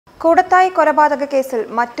കൂടത്തായി കൊലപാതക കേസിൽ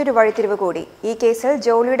മറ്റൊരു വഴിത്തിരിവ് കൂടി. ഈ കേസിൽ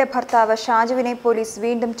ജോളിയുടെ ഭർത്താവ് ഷാജുവിനെ പോലീസ്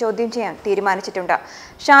വീണ്ടും ചോദ്യം ചെയ്യാൻ തീരുമാനിച്ചിട്ടുണ്ട്.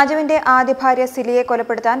 ഷാജുവിന്റെ ആദ്യ ഭാര്യ സിലിയെ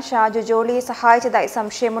കൊലപ്പെടുത്താൻ ഷാജു ജോളിയെ സഹായിച്ചതായി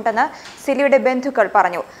സംശയമുണ്ടെന്ന് സിലിയുടെ ബന്ധുക്കൾ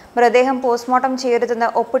പറഞ്ഞു. മൃതദേഹം പോസ്റ്റ്മോർട്ടം ചെയ്യരുതെന്ന്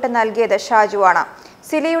ഒപ്പിട്ട് നൽകിയത് ഷാജുവാണ്.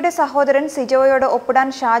 സിലിയുടെ സഹോദരൻ സിജോയോട് ഒപ്പിടാൻ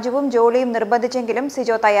ഷാജുവും ജോളിയും നിർബന്ധിച്ചെങ്കിലും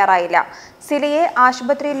സിജോ തയ്യാറായില്ല. സിലിയെ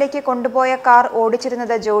ആശുപത്രിയിലേക്ക് കൊണ്ടുപോയ കാർ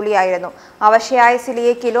ഓടിച്ചിരുന്നത് ജോളിയായിരുന്നു. അവശയായ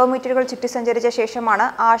സിലിയെ കിലോമീറ്ററുകൾ ചുറ്റി സഞ്ചരിച്ച ശേഷമാണ്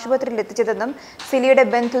ആശുപത്രിയിൽ എത്തിച്ചതെന്നും സിലിയുടെ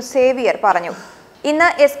ബന്ധു സേവിയർ പറഞ്ഞു. ഇന്ന്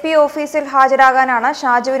SP ഓഫീസിൽ ഹാജരാകാനാണ്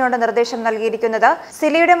ഷാജുവിനോട് നിർദ്ദേശം നൽകിയിരിക്കുന്നത്.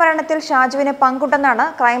 സിലിയുടെ മരണത്തിൽ ഷാജുവിന് പങ്കുണ്ടെന്നാണ്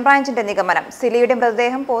ക്രൈംബ്രാഞ്ചിന്റെ നിഗമനം. സിലിയുടെ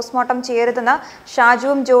മൃതദേഹം പോസ്റ്റ്മോർട്ടം ചെയ്യരുതെന്ന്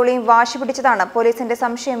ഷാജുവും ജോളിയും വാശി പിടിച്ചതാണ് പോലീസിന്റെ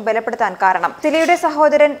സംശയം ബലപ്പെടുത്താൻ കാരണം. സിലിയുടെ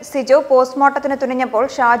സഹോദരൻ സിജോ പോസ്റ്റ്മോർട്ടത്തിന് തുനിഞ്ഞപ്പോൾ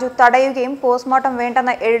ഷാജു തടയുകയും പോസ്റ്റ്മോർട്ടം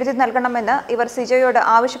വേണ്ടെന്ന് എഴുതി നൽകണമെന്ന് ഇവർ സിജോയോട്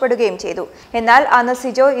ആവശ്യപ്പെടുകയും ചെയ്തു. എന്നാൽ അന്ന്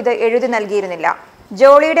സിജോ ഇത് എഴുതി നൽകിയിരുന്നില്ല.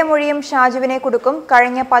 ജോളിയുടെ മൊഴിയും ഷാജുവിനെ കുടുക്കും.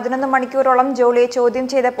 കഴിഞ്ഞ 11 മണിക്കൂറോളം ജോളിയെ ചോദ്യം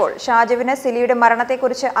ചെയ്തപ്പോൾ ഷാജുവിന് സിലിയുടെ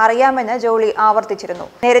മരണത്തെക്കുറിച്ച് അറിയാമെന്ന് ജോളി ആവർത്തിച്ചിരുന്നു.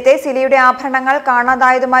 നേരത്തെ സിലിയുടെ ആഭരണങ്ങൾ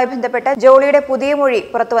കാണാതായതുമായി ബന്ധപ്പെട്ട് ജോളിയുടെ പുതിയ മൊഴി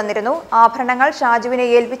പുറത്തുവന്നിരുന്നു. ആഭരണങ്ങൾ ഷാജുവിനെ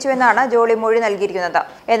ഏൽപ്പിച്ചുവെന്നാണ് ജോളി മൊഴി നൽകിയിരിക്കുന്നത്.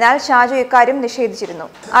 എന്നാൽ ഷാജു ഇക്കാര്യം നിഷേധിച്ചിരുന്നു.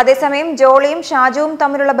 അതേസമയം ജോളിയും ഷാജുവും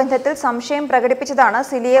തമ്മിലുള്ള ബന്ധത്തിൽ സംശയം പ്രകടിപ്പിച്ചതാണ്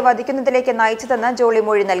സിലിയെ വധിക്കുന്നതിലേക്ക് നയിച്ചതെന്ന് ജോളി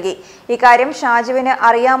മൊഴി നൽകി. ഇക്കാര്യം ഷാജുവിന്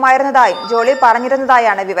അറിയാമായിരുന്നതായും ജോളി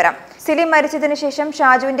പറഞ്ഞിരുന്നതായാണ് വിവരം. സിലി മരിച്ചതിനു ശേഷം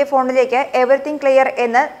ഷാജുവിന്റെ ഫോണിലേക്ക് എവറിത്തിങ് ക്ലിയർ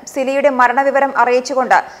എന്ന് സിലിയുടെ മരണവിവരം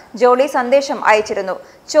അറിയിച്ചുകൊണ്ട് ജോളി സന്ദേശം അയച്ചിരുന്നു.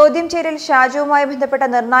 ചോദ്യം ചെയ്യലിൽ ഷാജുവുമായി ബന്ധപ്പെട്ട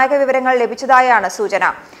നിർണായക വിവരങ്ങൾ ലഭിച്ചതായാണ് സൂചന.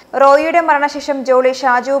 റോയിയുടെ മരണശേഷം ജോളി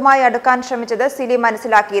ഷാജുവുമായി അടുക്കാൻ ശ്രമിച്ചത് സിലി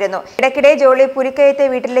മനസ്സിലാക്കിയിരുന്നു. ഇടയ്ക്കിടെ ജോളി പുലിക്കയത്തെ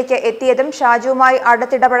വീട്ടിലേക്ക് എത്തിയതും ഷാജുവുമായി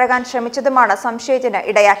അടുത്തിടപഴകാൻ ശ്രമിച്ചതുമാണ് സംശയത്തിന്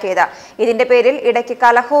ഇടയാക്കിയത്. ഇതിന്റെ പേരിൽ ഇടയ്ക്ക്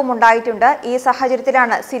കലഹവും ഉണ്ടായിട്ടുണ്ട്. ഈ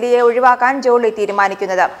സാഹചര്യത്തിലാണ് സിലിയെ ഒഴിവാക്കാൻ ജോളി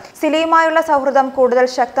തീരുമാനിക്കുന്നത്. സിലിയുമായുള്ള സൗഹൃദം കൂടുതൽ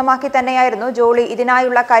ശക്തമാക്കി തന്നെയായിരുന്നു ജോളി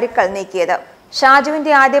ഇതിനായുള്ള കരുക്കൾ നീക്കിയത്.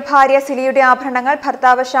 ഷാജുവിന്റെ ആദ്യ ഭാര്യ സിലിയുടെ ആഭരണങ്ങൾ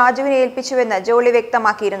ഭർത്താവ് ഷാജുവിനെ ഏൽപ്പിച്ചുവെന്ന് ജോളി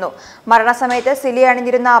വ്യക്തമാക്കിയിരുന്നു. മരണസമയത്ത് സിലി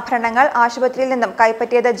അണിഞ്ഞിരുന്ന ആഭരണങ്ങൾ ആശുപത്രിയിൽ നിന്നും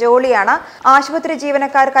കൈപ്പറ്റിയത് ജോളിയാണ്. ആശുപത്രി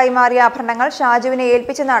ജീവനക്കാർ കൈമാറിയ ആഭരണങ്ങൾ ഷാജുവിനെ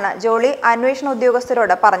ഏൽപ്പിച്ചെന്നാണ് ജോളി അന്വേഷണ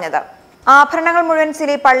ഉദ്യോഗസ്ഥരോട് പറഞ്ഞത്. ആഭരണങ്ങൾ മുഴുവൻ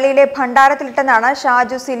സിലി പള്ളിയിലെ ഭണ്ഡാരത്തിലിട്ടെന്നാണ്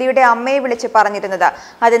ഷാജു സിലിയുടെ അമ്മയെ വിളിച്ച് പറഞ്ഞിരുന്നത്.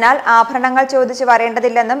 അതിനാൽ ആഭരണങ്ങൾ ചോദിച്ചു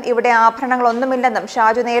വരേണ്ടതില്ലെന്നും ഇവിടെ ആഭരണങ്ങളൊന്നുമില്ലെന്നും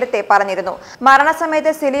ഷാജു നേരത്തെ പറഞ്ഞിരുന്നു.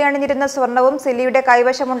 മരണസമയത്ത് സിലി അണിഞ്ഞിരുന്ന സ്വർണവും സിലിയുടെ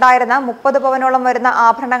കൈവശമുണ്ടായിരുന്ന 30 പവനോളം വരുന്ന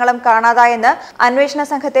ആഭരണങ്ങളും കാണാതായെന്ന് അന്വേഷണ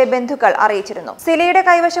സംഘത്തെ ബന്ധുക്കൾ അറിയിച്ചിരുന്നു. സിലിയുടെ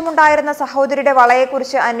കൈവശമുണ്ടായിരുന്ന സഹോദരിയുടെ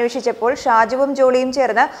വളയെക്കുറിച്ച് അന്വേഷിച്ചപ്പോൾ ഷാജുവും ജോളിയും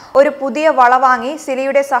ചേർന്ന് ഒരു പുതിയ വള വാങ്ങി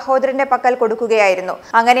സിലിയുടെ സഹോദരന്റെ പക്കൽ കൊടുക്കുകയായിരുന്നു.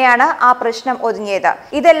 അങ്ങനെയാണ് ആ പ്രശ്നം ഒതുങ്ങിയത്.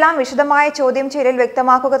 ഇതെല്ലാം വിശദമായ ചോദ്യം ചെയ്യലിൽ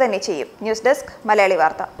വ്യക്തമാക്കുക തന്നെ ചെയ്യും. ന്യൂസ് ഡെസ്ക് മലയാളി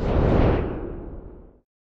വാർത്ത.